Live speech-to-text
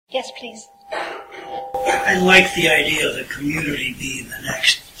Yes, please. I like the idea of the community being the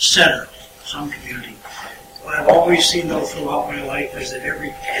next center of some community. What I've always seen, though, throughout my life is that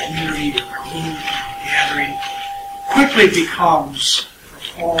every community or group or gathering quickly becomes or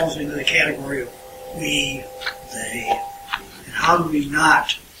falls into the category of we, they, and how do we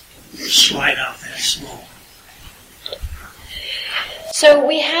not slide out that slope? So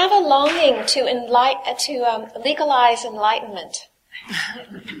we have a longing to legalize enlightenment.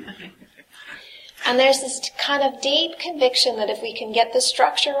 And there's this kind of deep conviction that if we can get the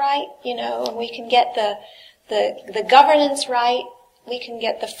structure right, and we can get the governance right, we can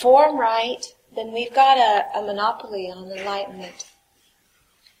get the form right, then we've got a monopoly on enlightenment.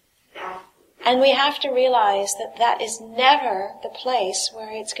 And we have to realize that that is never the place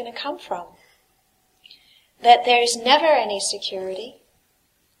where it's going to come from. That there's never any security,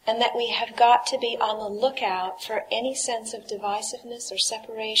 and that we have got to be on the lookout for any sense of divisiveness or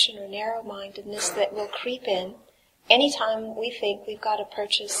separation or narrow-mindedness that will creep in anytime we think we've got to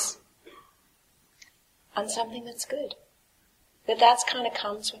purchase on something that's good. That's kind of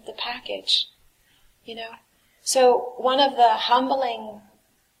comes with the package, So one of the humbling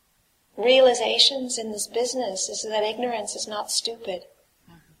realizations in this business is that ignorance is not stupid.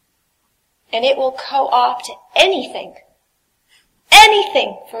 And it will co-opt anything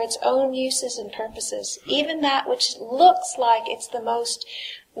for its own uses and purposes, even that which looks like it's the most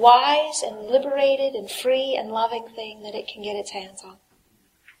wise and liberated and free and loving thing that it can get its hands on.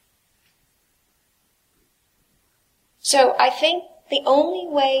 So I think the only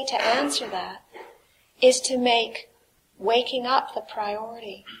way to answer that is to make waking up the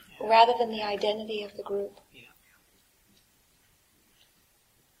priority rather than the identity of the group.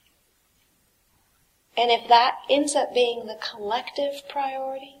 And if that ends up being the collective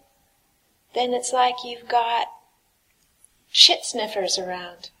priority, then it's like you've got shit sniffers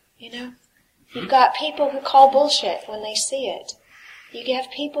around, You've got people who call bullshit when they see it. You have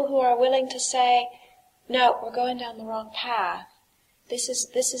people who are willing to say, no, we're going down the wrong path. This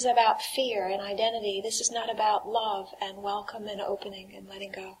is about fear and identity. This is not about love and welcome and opening and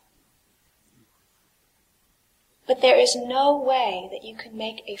letting go. But there is no way that you can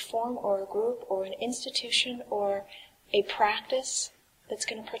make a form or a group or an institution or a practice that's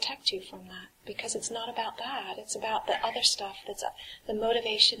going to protect you from that. Because it's not about that. It's about the other stuff that's the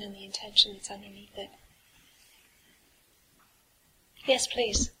motivation and the intention that's underneath it. Yes,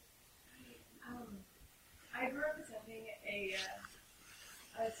 please. I grew up attending a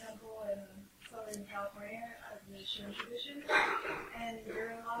temple in Southern California of the Shin tradition, and there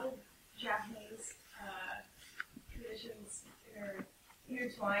are a lot of Japanese traditions that are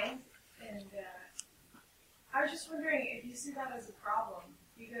intertwined, and I was just wondering if you see that as a problem,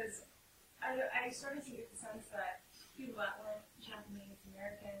 because I started to get the sense that people that weren't Japanese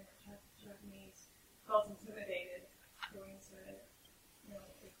American or Japanese felt intimidated going to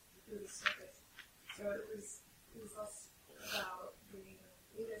the Buddhist circus. So it was less about being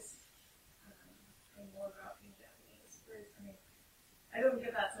Buddhist and more about being Japanese. I don't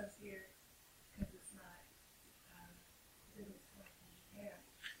get that sense here because it's not. It didn't come from Japan.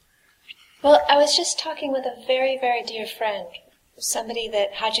 Well, I was just talking with a very, very dear friend, somebody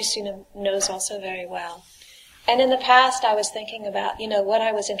that Haji Suna knows also very well. And in the past, I was thinking about, what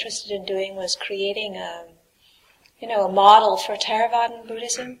I was interested in doing was creating a model for Theravadan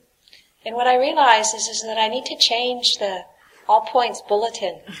Buddhism. And what I realized is that I need to change the all points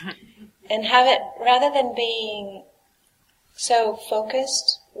bulletin and have it, rather than being so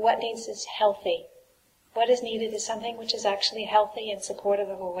focused, what needs is healthy. What is needed is something which is actually healthy and supportive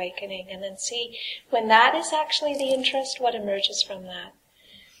of awakening, and then see when that is actually the interest, what emerges from that.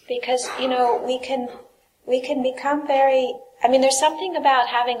 Because, we can become very, there's something about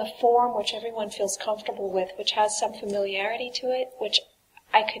having a form which everyone feels comfortable with, which has some familiarity to it, which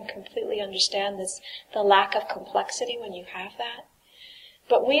I can completely understand the lack of complexity when you have that.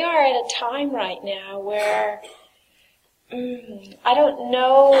 But we are at a time right now where, I don't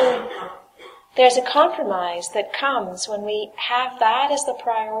know, there's a compromise that comes when we have that as the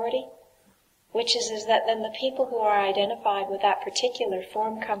priority, which is that then the people who are identified with that particular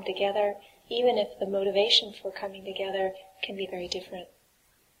form come together, even if the motivation for coming together can be very different.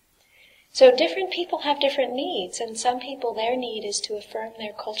 So different people have different needs, and some people, their need is to affirm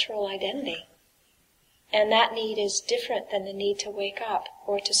their cultural identity. And that need is different than the need to wake up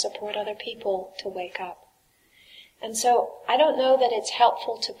or to support other people to wake up. And so I don't know that it's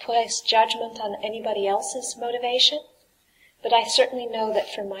helpful to place judgment on anybody else's motivation, but I certainly know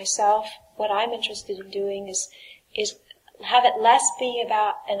that for myself, what I'm interested in doing is have it less be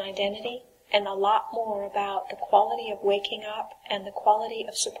about an identity and a lot more about the quality of waking up and the quality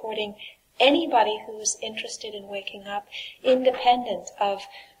of supporting anybody who's interested in waking up, independent of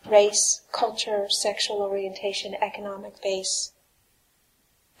race, culture, sexual orientation, economic base,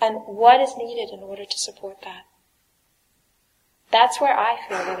 and what is needed in order to support that. That's where I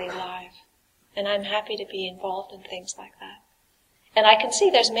feel really alive, and I'm happy to be involved in things like that. And I can see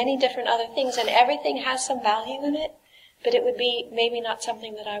there's many different other things, and everything has some value in it, but it would be maybe not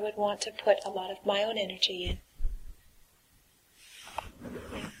something that I would want to put a lot of my own energy in.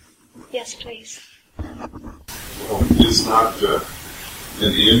 Yeah. Yes, please. Well, it's not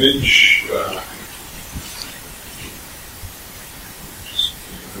an image, just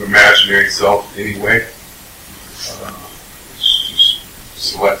an imaginary self anyway. It's just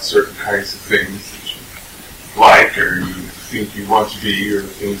select certain kinds of things that you like or you think you want to be, or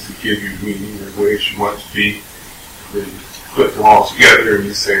things that give you meaning, or ways you want to be. Then you put them all together and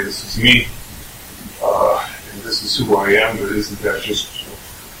you say, this is me, and this is who I am, but isn't that just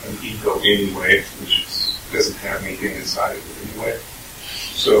an ego anyway, which doesn't have anything inside of it anyway?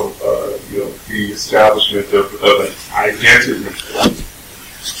 So, the establishment of an identity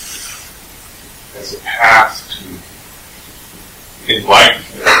as a path to enlightenment,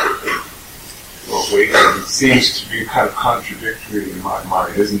 awakening, seems to be kind of contradictory in my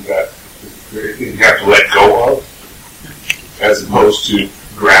mind. Isn't that you have to let go of, as opposed to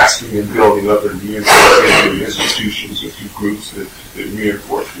grasping and building up and reinforcing the institutions or through groups that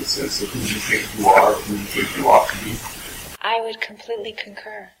reinforce the sense of who you think you are, who you think you ought to be? I would completely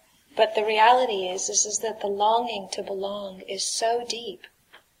concur. But the reality is that the longing to belong is so deep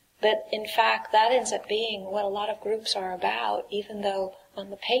that, in fact, that ends up being what a lot of groups are about, even though on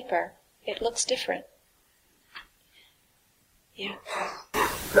the paper it looks different. Yeah.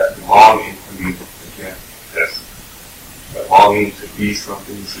 That longing, again, that's that longing to be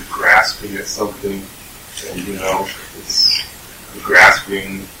something, is grasping at something, and it's the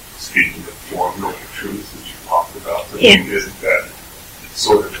grasping, speaking of formula truths that you talked about. Isn't that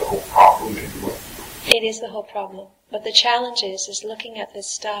sort of the whole problem anyway? It is the whole problem. But the challenge is looking at this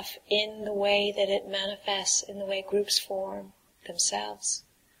stuff in the way that it manifests, in the way groups form themselves,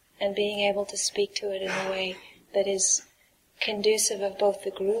 and being able to speak to it in a way that is conducive of both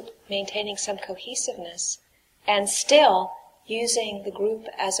the group maintaining some cohesiveness and still using the group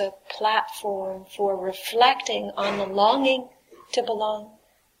as a platform for reflecting on the longing to belong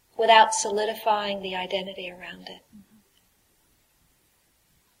without solidifying the identity around it.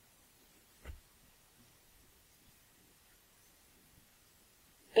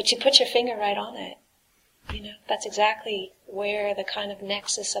 But you put your finger right on it. That's exactly where the kind of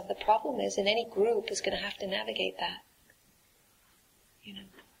nexus of the problem is, and any group is going to have to navigate that.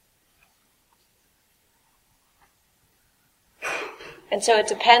 And so it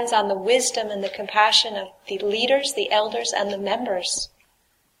depends on the wisdom and the compassion of the leaders, the elders, and the members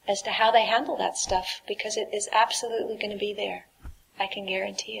as to how they handle that stuff, because it is absolutely going to be there. I can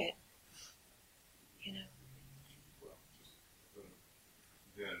guarantee it.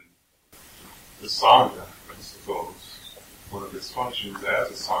 Then the Sangha, I suppose, one of its functions as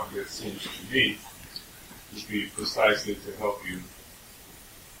a Sangha, it seems to me, would be precisely to help you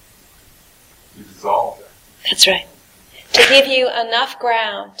to dissolve that. That's right. To give you enough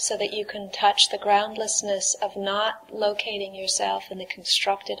ground so that you can touch the groundlessness of not locating yourself in the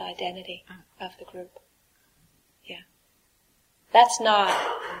constructed identity of the group. Yeah. That's not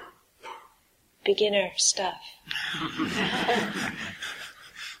beginner stuff.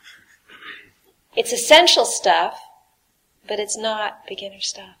 It's essential stuff, but it's not beginner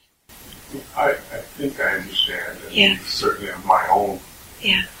stuff. I think I understand. Certainly on my own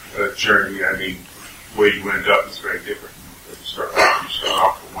journey, the way you end up is very different. You start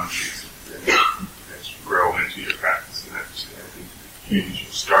off with one piece, and then as you grow into your practice and understanding, you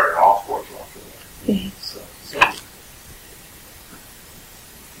start off working off of that.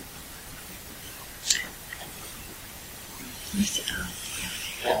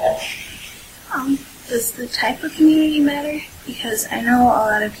 Does the type of community matter? Because I know a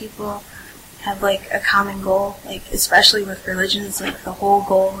lot of people have a common goal, especially with religions, the whole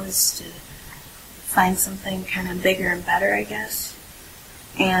goal is to find something kind of bigger and better, I guess.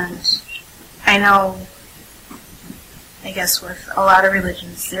 And I know, I guess with a lot of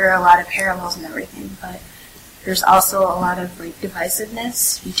religions, there are a lot of parallels and everything, but there's also a lot of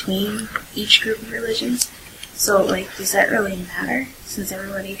divisiveness between each group of religions. So does that really matter, since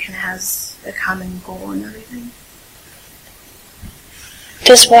everybody kind of has a common goal and everything?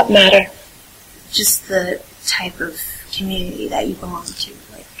 Does what matter? Just the type of community that you belong to.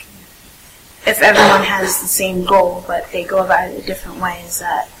 If everyone has the same goal, but they go about it a different way, is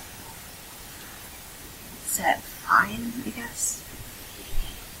that is that fine, I guess?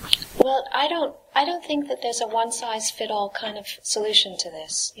 Well, I don't think that there's a one-size-fit-all kind of solution to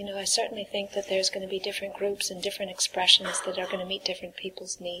this. I certainly think that there's going to be different groups and different expressions that are going to meet different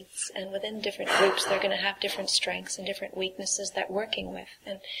people's needs. And within different groups, they're going to have different strengths and different weaknesses that we're working with.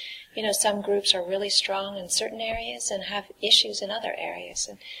 And, some groups are really strong in certain areas and have issues in other areas.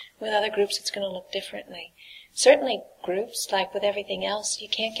 And with other groups, it's going to look differently. Certainly groups, like with everything else, you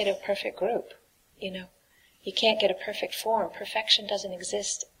can't get a perfect group, You can't get a perfect form. Perfection doesn't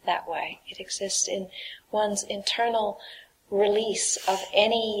exist that way. It exists in one's internal release of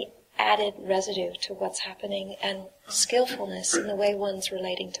any added residue to what's happening and skillfulness in the way one's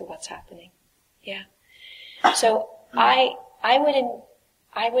relating to what's happening. Yeah. So I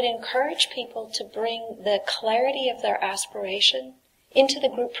would encourage people to bring the clarity of their aspiration into the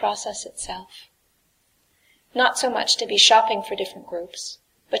group process itself. Not so much to be shopping for different groups,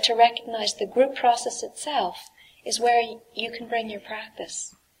 but to recognize the group process itself is where you can bring your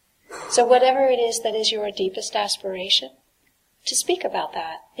practice. So whatever it is that is your deepest aspiration, to speak about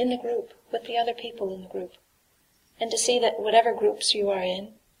that in the group, with the other people in the group. And to see that whatever groups you are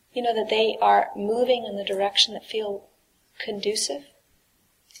in, that they are moving in the direction that feel conducive,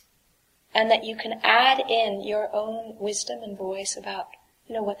 and that you can add in your own wisdom and voice about,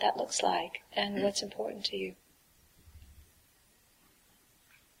 what that looks like and what's important to you.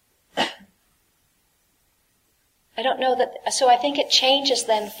 I don't know that, so I think it changes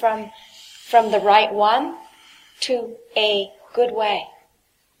then from the right one to a good way.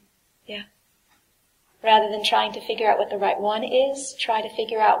 Yeah. Rather than trying to figure out what the right one is, try to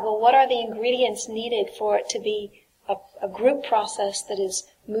figure out, what are the ingredients needed for it to be a group process that is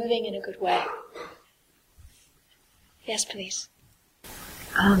moving in a good way. Yes, please.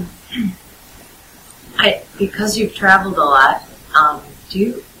 Because you've traveled a lot,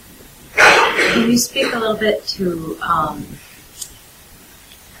 can you speak a little bit to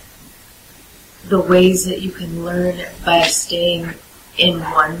the ways that you can learn by staying in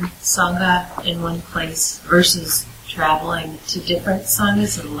one sangha, in one place, versus traveling to different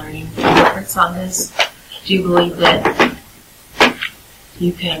sanghas and learning from different sanghas? Do you believe that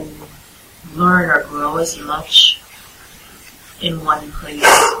you can learn or grow as much in one place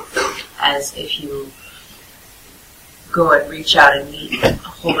as if you go and reach out and meet a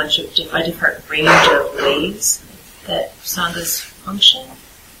whole bunch of a different range of ways that sanghas function?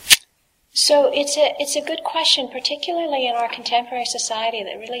 So it's a good question, particularly in our contemporary society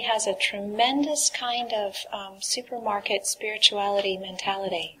that really has a tremendous kind of supermarket spirituality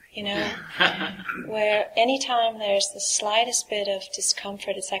mentality, where anytime there's the slightest bit of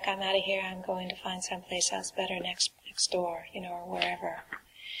discomfort, it's like, I'm out of here, I'm going to find someplace else better next door, or wherever.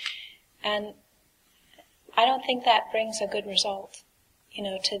 And I don't think that brings a good result,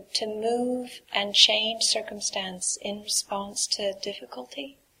 to move and change circumstance in response to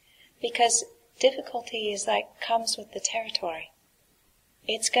difficulty. Because difficulty comes with the territory.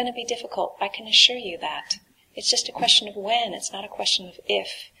 It's going to be difficult, I can assure you that. It's just a question of when, it's not a question of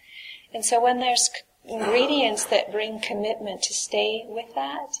if. And so when there's ingredients that bring commitment to stay with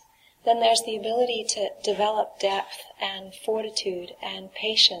that, then there's the ability to develop depth and fortitude and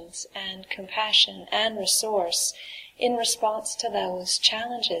patience and compassion and resource in response to those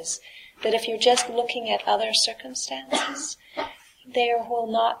challenges. That if you're just looking at other circumstances, there will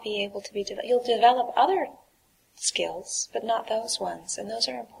not be able to be developed. You'll develop other skills, but not those ones, and those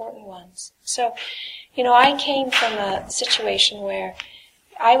are important ones. So, I came from a situation where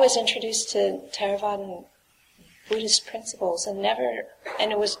I was introduced to Theravada Buddhist principles and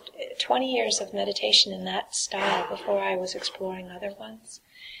it was 20 years of meditation in that style before I was exploring other ones.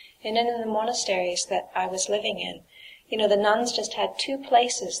 And then in the monasteries that I was living in, the nuns just had two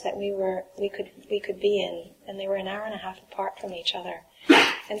places that we could be in, and they were an hour and a half apart from each other.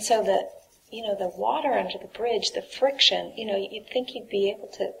 And so the water under the bridge, the friction, you'd think you'd be able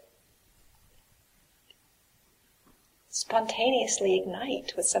to spontaneously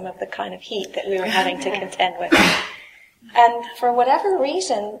ignite with some of the kind of heat that we were having to contend with. And for whatever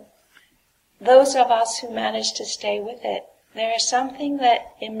reason, those of us who managed to stay with it, there is something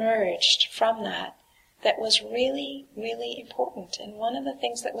that emerged from that was really, really important. And one of the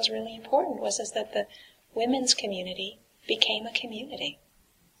things that was really important was that the women's community became a community.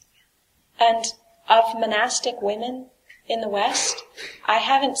 And of monastic women in the West, I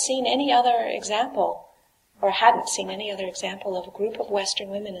haven't seen any other example, or hadn't seen any other example of a group of Western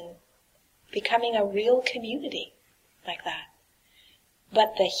women becoming a real community like that.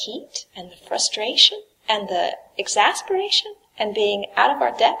 But the heat and the frustration and the exasperation and being out of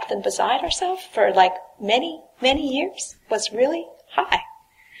our depth and beside ourselves for many, many years was really high.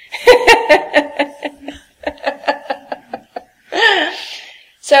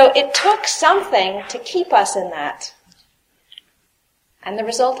 So it took something to keep us in that. And the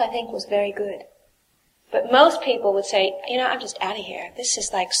result, I think, was very good. But most people would say, I'm just out of here. This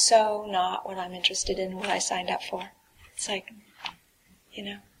is like so not what I'm interested in, what I signed up for. It's like,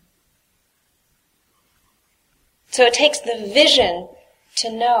 So it takes the vision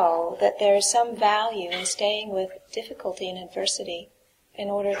to know that there is some value in staying with difficulty and adversity in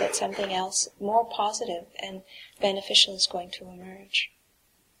order that something else more positive and beneficial is going to emerge.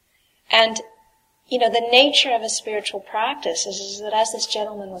 And, the nature of a spiritual practice is that, as this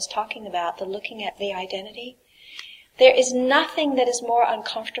gentleman was talking about, the looking at the identity, there is nothing that is more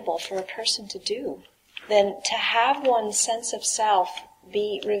uncomfortable for a person to do than to have one's sense of self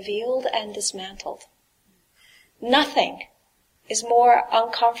be revealed and dismantled. Nothing is more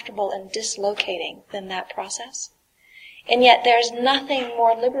uncomfortable and dislocating than that process. And yet there's nothing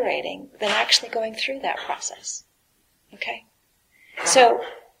more liberating than actually going through that process. Okay? So,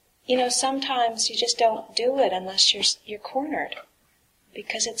 sometimes you just don't do it unless you're cornered,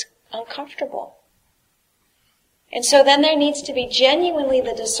 because it's uncomfortable. And so then there needs to be genuinely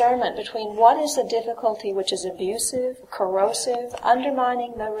the discernment between what is the difficulty which is abusive, corrosive,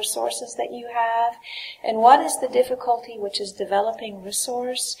 undermining the resources that you have, and what is the difficulty which is developing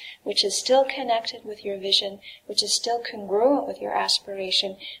resource, which is still connected with your vision, which is still congruent with your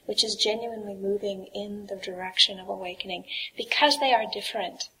aspiration, which is genuinely moving in the direction of awakening, because they are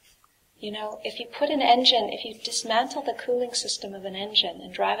different. If you put if you dismantle the cooling system of an engine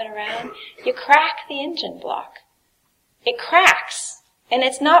and drive it around, you crack the engine block. It cracks, and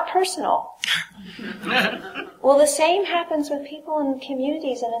it's not personal. Well, the same happens with people in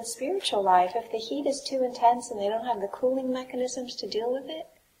communities and in spiritual life. If the heat is too intense and they don't have the cooling mechanisms to deal with it,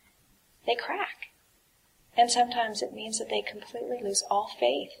 they crack. And sometimes it means that they completely lose all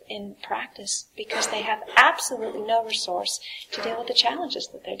faith in practice because they have absolutely no resource to deal with the challenges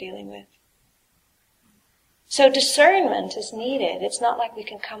that they're dealing with. So discernment is needed. It's not like we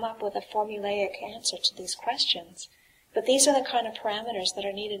can come up with a formulaic answer to these questions. But these are the kind of parameters that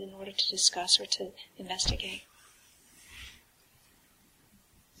are needed in order to discuss or to investigate.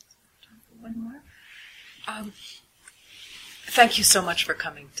 One more. Thank you so much for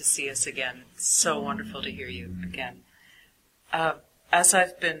coming to see us again. It's so wonderful to hear you again. As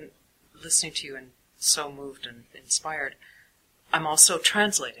I've been listening to you and so moved and inspired, I'm also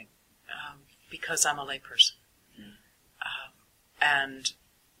translating because I'm a layperson. And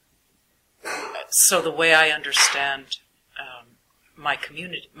so the way I understand my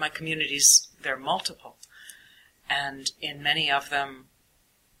communities, they're multiple. And in many of them,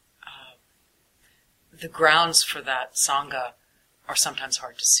 the grounds for that Sangha are sometimes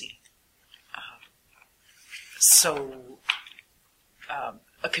hard to see.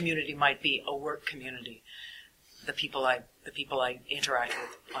 A community might be a work community. The people I interact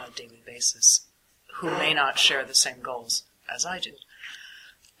with on a daily basis, who may not share the same goals as I do,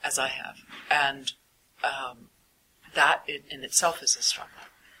 as I have, and that in itself is a struggle.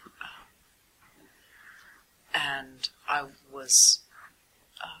 And I was,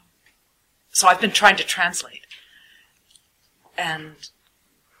 so I've been trying to translate, and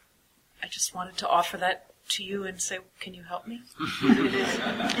I just wanted to offer that to you and say, can you help me?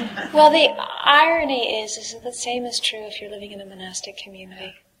 Well, the irony is that the same is true if you're living in a monastic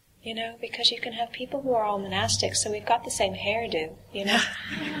community, because you can have people who are all monastics, so we've got the same hairdo,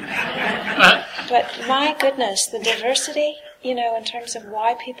 But my goodness, the diversity, in terms of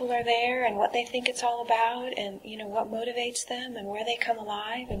why people are there and what they think it's all about and, what motivates them and where they come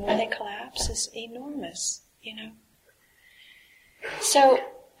alive and where they collapse is enormous, So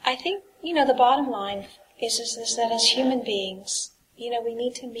I think, the bottom line is that as human beings, we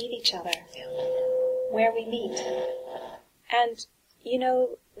need to meet each other where we meet. And,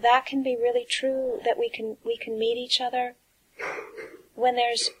 that can be really true, that we can meet each other when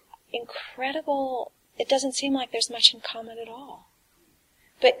there's incredible, it doesn't seem like there's much in common at all.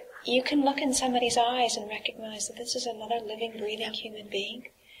 But you can look in somebody's eyes and recognize that this is another living, breathing human being.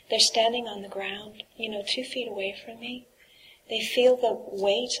 They're standing on the ground, 2 feet away from me. They feel the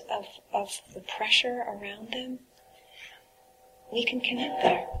weight of the pressure around them. We can connect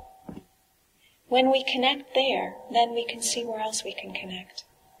there. When we connect there, then we can see where else we can connect.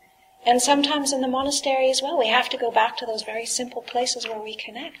 And sometimes in the monastery as well, we have to go back to those very simple places where we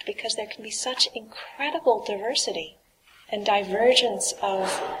connect, because there can be such incredible diversity and divergence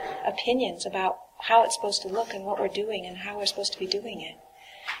of opinions about how it's supposed to look and what we're doing and how we're supposed to be doing it.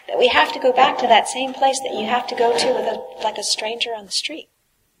 That we have to go back to that same place that you have to go to with like a stranger on the street.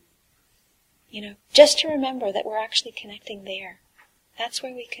 Just to remember that we're actually connecting there. That's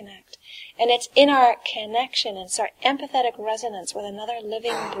where we connect. And it's in our connection, it's our empathetic resonance with another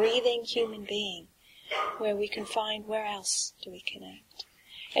living, breathing human being where we can find where else do we connect.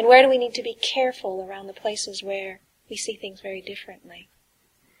 And where do we need to be careful around the places where we see things very differently.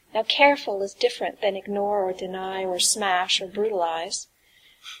 Now, careful is different than ignore or deny or smash or brutalize,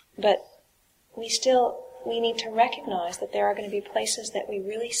 but we need to recognize that there are going to be places that we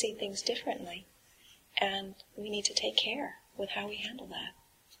really see things differently, and we need to take care with how we handle that.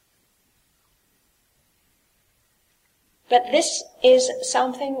 But this is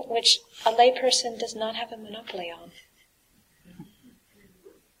something which a layperson does not have a monopoly on.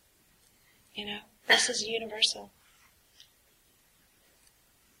 You know, this is universal.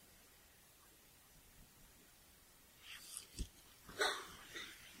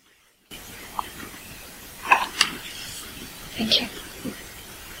 Thank you.